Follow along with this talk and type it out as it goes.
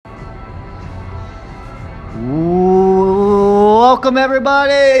Welcome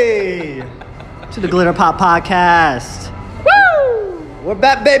everybody to the Glitter Pop Podcast. Woo! We're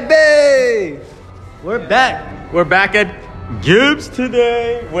back, baby. We're back. We're back at Gibbs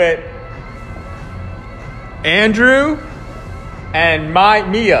today with Andrew and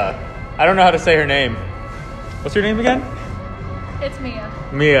Mia. I don't know how to say her name. What's her name again? It's Mia.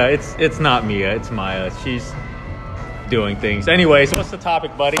 Mia. It's not Mia. It's Maya. She's doing things. Anyways, what's the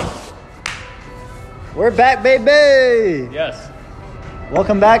topic, buddy? We're back, baby. Yes.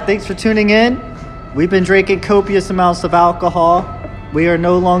 Welcome back. Thanks for tuning in. We've been drinking copious amounts of alcohol. We are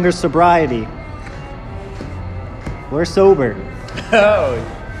no longer sobriety. We're sober. Oh,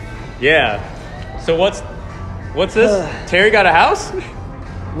 yeah. So what's this? Terry got a house?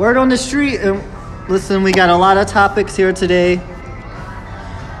 Word on the street. Listen, we got a lot of topics here today.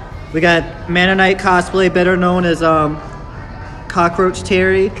 We got Mannonite cosplay, better known as Cockroach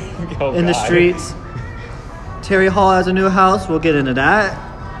Terry in the streets. Terry Hall has a new house. We'll get into that.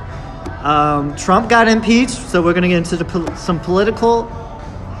 Trump got impeached, so we're going to get into some political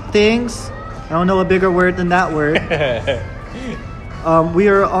things. I don't know a bigger word than that word. We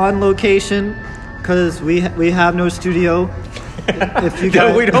are on location because we have no studio. If you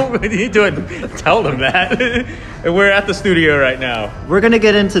guys, we don't need to tell them that. We're at the studio right now. We're going to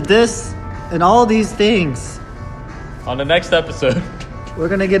get into this and all these things. On the next episode. We're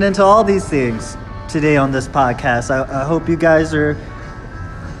going to get into all these things today on this podcast. I hope you guys are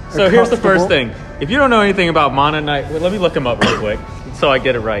So here's the first thing. If you don't know anything about Mannonite, let me look him up real quick so I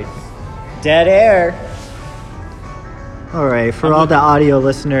get it right. Dead air. All right, for all the audio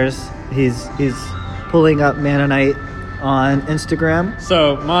listeners, he's pulling up Mannonite on Instagram.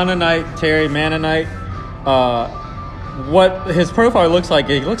 So Mannonite, Terry Mannonite, what his profile looks like,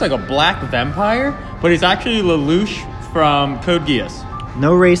 he looks like a black vampire, but he's actually Lelouch from Code Geass.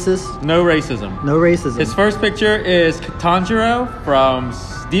 No racist. No racism. No racism. His first picture is Tanjiro from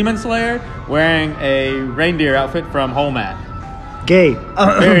Demon Slayer wearing a reindeer outfit from Holmat. Gay.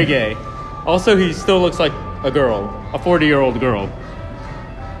 Very gay. Also, he still looks like a girl, a 40-year-old girl.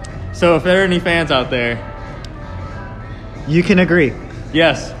 So if there are any fans out there, you can agree.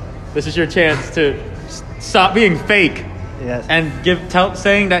 yes, this is your chance to stop being fake. Yes. And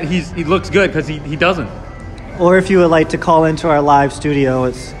saying that he looks good, because he doesn't. Or if you would like to call into our live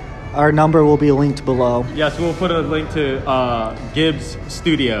studio, our number will be linked below. Yes, we'll put a link to Gibbs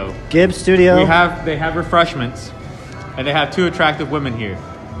Studio. Gibbs Studio. They have refreshments, and they have two attractive women here.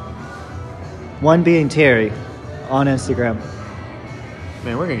 One being Terry on Instagram.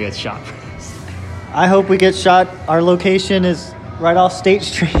 Man, we're gonna get shot for this. I hope we get shot. Our location is right off State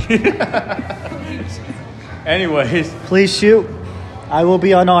Street. Anyways, Please shoot. I will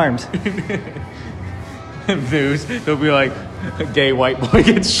be unarmed. news, they'll be like, a gay white boy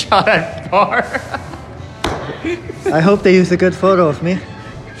gets shot at bar. I hope they use a good photo of me.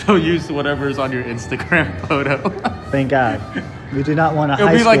 They'll use whatever's on your Instagram photo. Thank God. We do not want a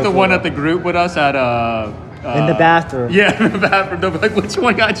high It'll be like the school one photo. at the group with us at In the bathroom. Yeah, in the bathroom. They'll be like, which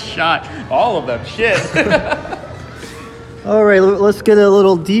one got shot? All of them. Shit. All right, let's get a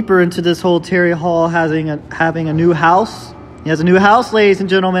little deeper into this whole Terry Hall having a new house. He has a new house, ladies and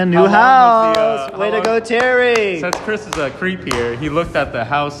gentlemen. New How long was house. the, Way to go, Terry. Since Chris is a creep here, he looked at the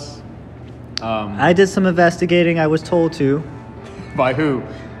house. I did some investigating. I was told to. By who?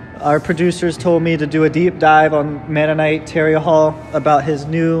 Our producers told me to do a deep dive on Mannonite Terry Hall about his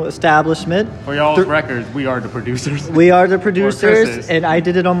new establishment. For y'all's records, we are the producers. We are the Chris producers, is. and I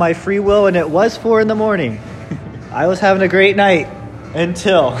did it on my free will, and it was 4 a.m. I was having a great night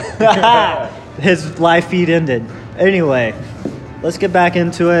until his live feed ended. Anyway, let's get back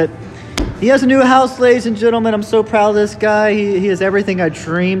into it. He has a new house, ladies and gentlemen. I'm so proud of this guy. He is everything I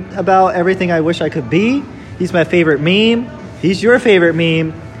dreamed about, everything I wish I could be. He's my favorite meme. He's your favorite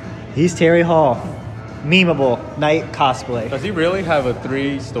meme. He's Terry Hall. Memeable night cosplay. Does he really have a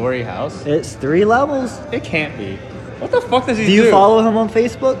 3-story house? It's 3 levels. It can't be. What the fuck does he Do do? you follow him on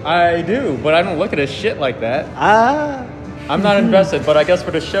Facebook? I do, but I don't look at his shit like that. Ah. I'm not invested, but I guess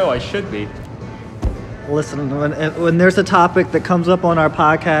for the show I should be. Listen, when there's a topic that comes up on our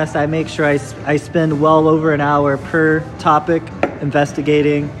podcast, I make sure I spend well over an hour per topic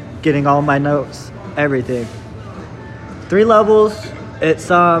investigating, getting all my notes, everything. 3 levels. It's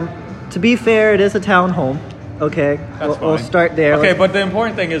to be fair, it is a townhome. Okay, we'll start there. Okay, but the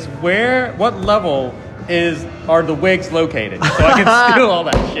important thing is what level are the wigs located, so I can steal all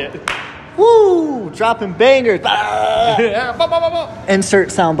that shit. Woo! Dropping bangers. Insert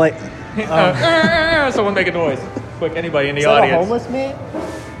soundbite. Someone make a noise. Quick, anybody in the Is that audience. a homeless man?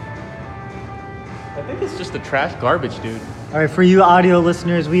 I think it's just a trash garbage dude. All right, for you audio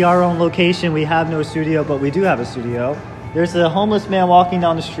listeners, we are on location. We have no studio, but we do have a studio. There's a homeless man walking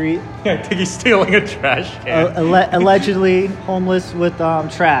down the street. I think he's stealing a trash can. Allegedly homeless with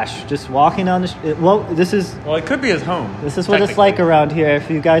trash, just walking down the street. Well, Well, it could be his home. this is what it's like around here. If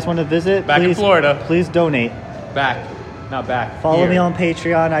you guys want to visit, Back in please, Florida. please donate. Back. Not back. Follow Here. me on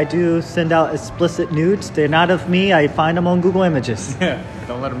Patreon. I do send out explicit nudes. They're not of me. I find them on Google Images. Yeah,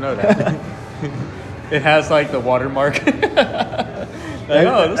 don't let him know that. It has like the watermark.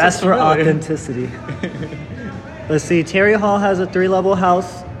 That's for authenticity. Let's see. Terry Hall has a 3-level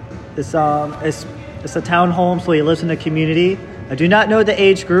house. It's a townhome, so he lives in the community. I do not know the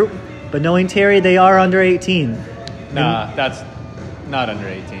age group, but knowing Terry, they are under 18. Nah, that's not under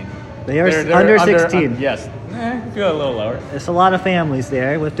 18. They are under 16. Yes. Feel a little lower. There's a lot of families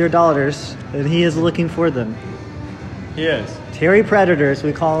there with their daughters, and he is looking for them. He is. Terry Predators,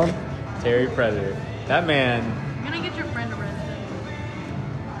 we call him. Terry Predator. That man. I'm gonna get your friend arrested.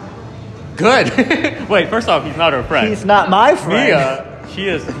 Good. Wait, first off, he's not her friend. He's not my friend.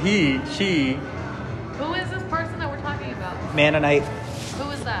 Mia, she. Who is this person that we're talking about? Mannonite. Who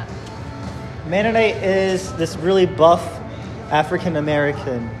is that? Mannonite is this really buff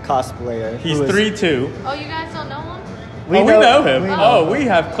African-American cosplayer. He's who is- 3'2". Oh, you guys don't know him? We know him. we know We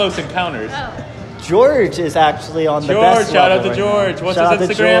have close encounters. Oh. George is actually on the George, best shout out level to right George. now. What's Shout his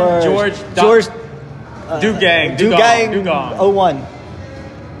out to Instagram? George. Dugang. Dugang. 01.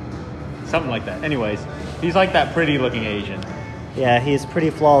 Something like that. Anyways, he's like that pretty looking Asian. Yeah, he's pretty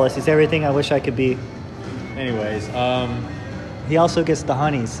flawless. He's everything I wish I could be. Anyways, He also gets the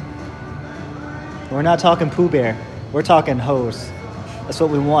honeys. We're not talking Pooh Bear. We're talking hoes. That's what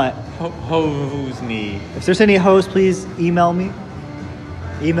we want. who's knee? If there's any hoes, please email me.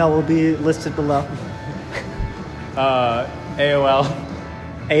 Email will be listed below. AOL.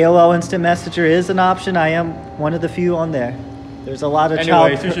 AOL Instant Messenger is an option. I am one of the few on there. There's a lot of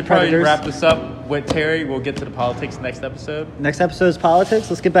Anyways, we should probably predators. wrap this up with Terry. We'll get to the politics next episode. Next episode is politics.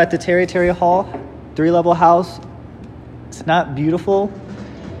 Let's get back to Terry Hall. 3-level house. It's not beautiful.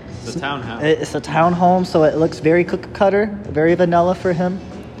 The townhouse. It's a townhome, so it looks very cookie cutter, very vanilla for him.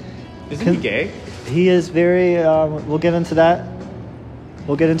 Isn't he gay? He is very, we'll get into that.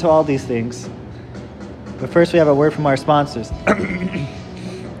 We'll get into all these things. But first we have a word from our sponsors.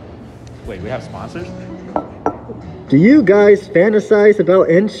 Wait, we have sponsors? Do you guys fantasize about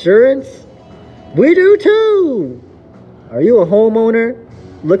insurance? We do too! Are you a homeowner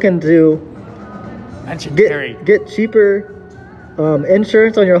looking to Mention Terry. get cheaper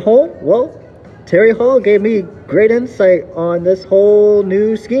insurance on your home? Well, Terry Hall gave me great insight on this whole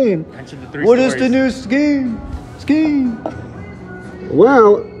new scheme. Mention the 3 What is stories. the new scheme?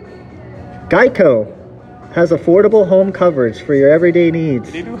 Well, Geico has affordable home coverage for your everyday needs.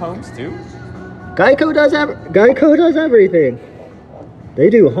 Did he do homes too? Geico does everything. They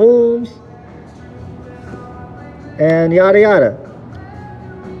do homes and yada yada.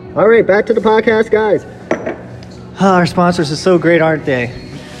 All right, back to the podcast, guys. Our sponsors are so great, aren't they?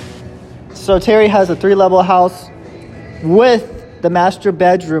 So Terry has a 3-level house with the master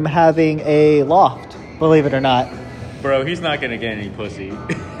bedroom having a loft, believe it or not. Bro, he's not gonna get any pussy.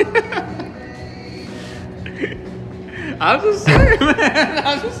 I'm just saying, man.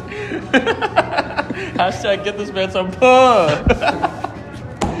 Hashtag get this man some puss.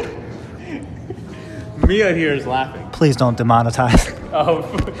 Mia here is laughing. Please don't demonetize. Oh,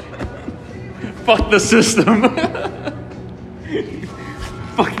 fuck the system.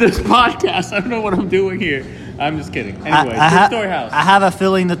 Fuck this podcast. I don't know what I'm doing here. I'm just kidding. Anyway, Three-story house. I have a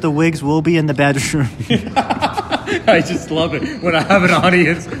feeling that the wigs will be in the bedroom. I just love it when I have an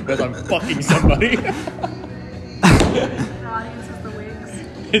audience because I'm fucking somebody. The audience is the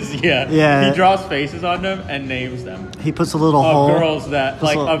wigs. Yeah. He draws faces on them and names them. He puts a little Of hole. girls that,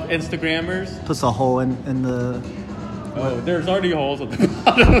 Puts like, a- of Instagrammers. Puts a hole in the. Oh, there's already holes at the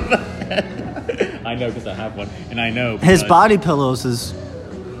bottom of the head. I know because I have one. And I know. His because- body pillows is.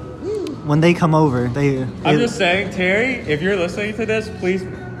 When they come over, I'm just saying, Terry, if you're listening to this, please,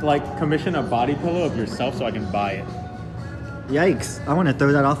 like, commission a body pillow of yourself so I can buy it. Yikes! I want to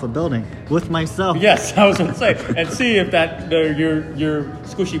throw that off a building with myself. Yes, I was going to say. And see if your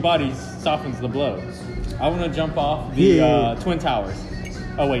squishy body softens the blow. I want to jump off the Yeah. Twin Towers.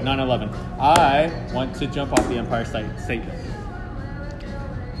 Oh, wait, 9/11. I want to jump off the Empire State Building.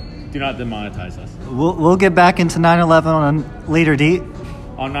 Do not demonetize us. We'll get back into 9/11 on a later date.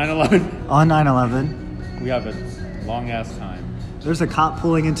 On 9/11, On 9/11, we have a long-ass time. there's a cop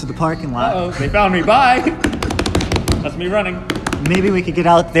pulling into the parking lot. Uh-oh, they found me. Bye. That's me running. Maybe we could get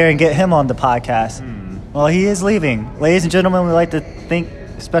out there and get him on the podcast. Well, he is leaving. Ladies and gentlemen, we'd like to thank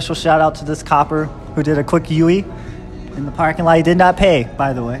special shout out to this copper who did a quick Yui. in the parking lot. He did not pay,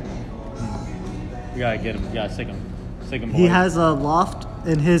 by the way. We gotta get him. We gotta sick him. Sick him. He boys. has a loft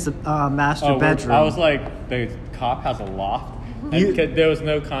in his master bedroom. I was like, the cop has a loft. And there was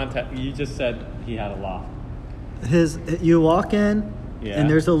no contact. You just said he had a loft. You walk in, Yeah. and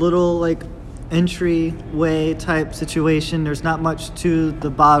there's a little like entryway type situation. There's not much to the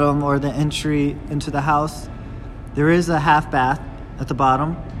bottom or the entry into the house. There is a half bath at the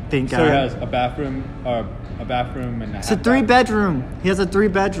bottom. Thank So God. he has a bathroom and It's a 3-bedroom. He has a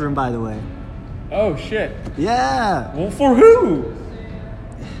 3-bedroom, by the way. Oh shit. Yeah, Well, for who?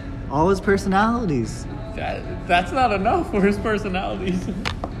 all his personalities. That's not enough for his personalities.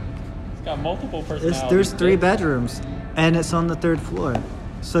 He's got multiple personalities. There's 3 bedrooms, and it's on the 3rd floor.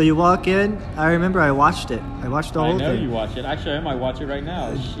 So you walk in. I remember I watched it. I watched the I whole know thing. you watch it. Actually, I might watch it right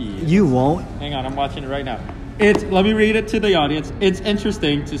now. Shit. You won't. Hang on, I'm watching it right now. Let me read it to the audience. It's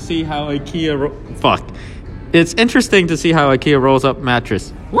interesting to see how It's interesting to see how IKEA rolls up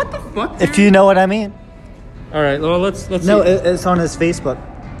mattress. What the fuck? If you know what I mean. All right, well let's No, see. it's on his Facebook.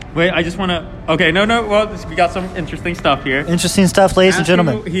 Wait, I just want to. Okay, no. Well, we got some interesting stuff here. Interesting stuff, ladies and Ask him-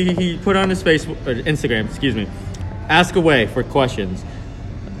 gentlemen. He put on his Facebook, or Instagram, excuse me. Ask away for questions.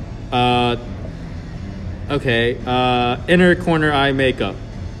 Okay. Inner corner eye makeup.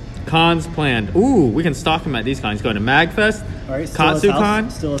 Cons planned. Ooh, we can stalk him at these cons. He's going to Magfest. All right, still his house?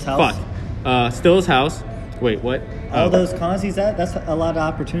 KatsuCon. Still his house? Fuck. Still his house. Wait, what? All those cons he's at, that's a lot of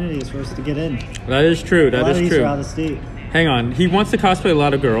opportunities for us to get in. That is true. A That lot of is these true. are out of state. Hang on. He wants to cosplay a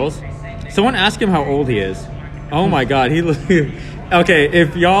lot of girls. Someone ask him how old he is. Oh my god. Okay,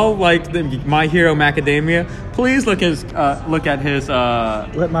 if y'all like My Hero Macadamia, please look at his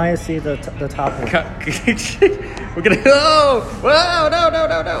Let Maya see the top one. we're gonna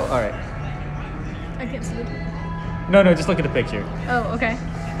whoa, no. All right. I can't see it. No, just look at the picture. Oh, okay.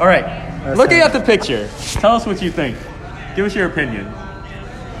 All right. That's Looking fine. at the picture, tell us what you think. Give us your opinion.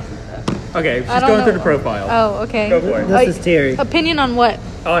 Okay, I she's don't going know. through the profile. Oh, okay. Go for it. This is Terry. Opinion on what?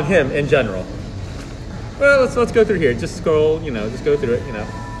 On him in general. Well, let's go through here. Just scroll, just go through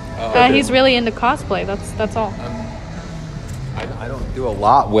it, He's really into cosplay. That's all. I don't do a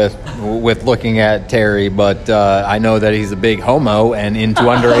lot with looking at Terry, but I know that he's a big homo and into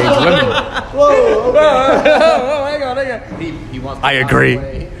underage women. Whoa, hang on. He wants I agree.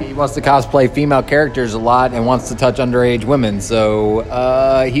 He wants to cosplay female characters a lot and wants to touch underage women.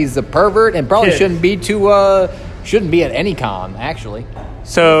 So he's a pervert and probably Kid. shouldn't be at any con actually.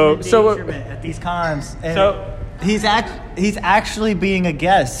 So Endangerment at these cons. And he's actually being a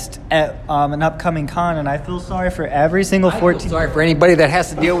guest at an upcoming con, and I feel sorry for every single 14. Sorry for anybody that has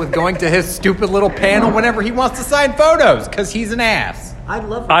to deal with going to his stupid little panel whenever he wants to sign photos because he's an ass. I'd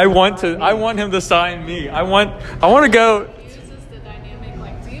love. I want him to sign me. I want to go. Is this the dynamic?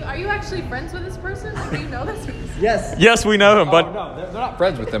 Like, are you actually friends with this person? Like, do you know this person? Yes. Yes, we know him, but No, they're not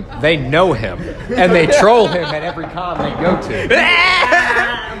friends with him. They know him, and they troll him at every con they go to.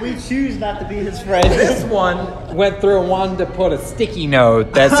 We choose not to be his friend. This one went through and wanted to put a sticky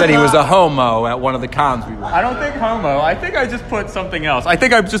note that said he was a homo at one of the cons we went. I don't think homo. I think I just put something else. I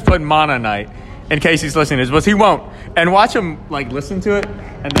think I just put Mana Night in case he's listening to this, but he won't. And watch him listen to it,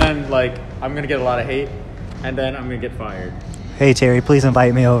 and then I'm gonna get a lot of hate, and then I'm gonna get fired. Hey Terry, please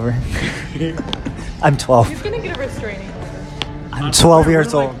invite me over. I'm 12. He's gonna get a restraining order. I'm 12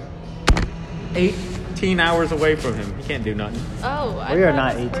 years We're old. 18 hours away from him. He can't do nothing. Oh, I We are thought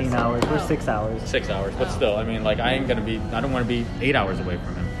not this 18 person- hours. We're oh. 6 hours. 6 hours, but still, I mean, I don't want to be 8 hours away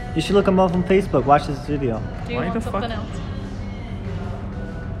from him. You should look him up on Facebook. Watch this video. Do you Why want the something fuck- else?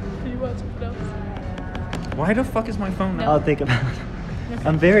 Do you want something else? Why the fuck is my phone No. not? I'll think about it.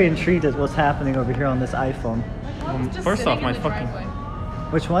 I'm very intrigued at what's happening over here on this iPhone. My phone's just first sitting off, my in the fucking- driveway.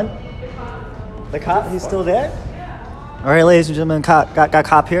 Which one? The cop? He's still there? All right, ladies and gentlemen, got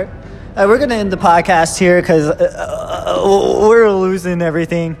cop here. We're going to end the podcast here because we're losing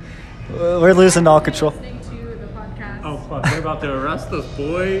everything. We're losing all control. Listening to the podcast. Oh fuck! They're about to arrest us,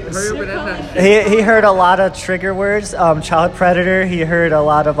 boy. Hurry up and end that shit. He heard a lot of trigger words, child predator. He heard a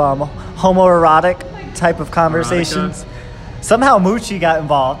lot of homoerotic type of conversations. Somehow Moochie got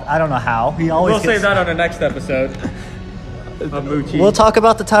involved. I don't know how. He always We'll gets- save that on the next episode. Of Moochie. We'll talk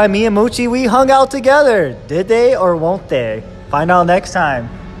about the time me and Moochie, we hung out together. Did they or won't they? Find out next time.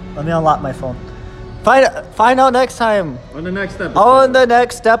 Let me unlock my phone. Find out next time on the next episode. on the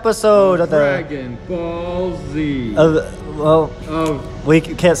next episode of the... Dragon Ball Z. Well, we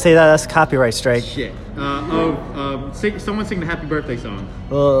can't say that. That's copyright strike. Shit. Someone sing the happy birthday song.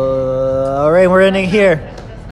 All right, we're ending here.